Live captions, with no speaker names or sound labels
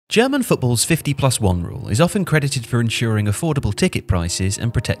German football's 50+1 rule is often credited for ensuring affordable ticket prices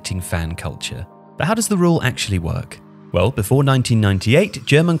and protecting fan culture. But how does the rule actually work? Well, before 1998,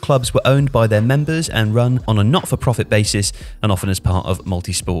 German clubs were owned by their members and run on a not-for-profit basis and often as part of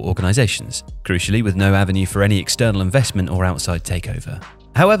multi-sport organisations, crucially with no avenue for any external investment or outside takeover.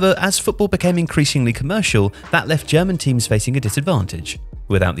 However, as football became increasingly commercial, that left German teams facing a disadvantage.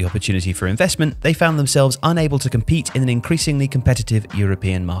 Without the opportunity for investment, they found themselves unable to compete in an increasingly competitive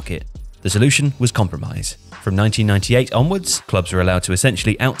European market. The solution was compromise. From 1998 onwards, clubs were allowed to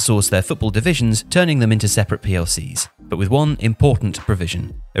essentially outsource their football divisions, turning them into separate PLCs. But with one important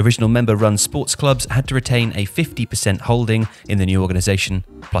provision. Original member-run sports clubs had to retain a 50% holding in the new organisation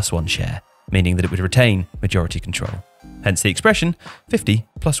plus one share, meaning that it would retain majority control. Hence the expression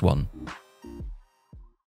 50+1.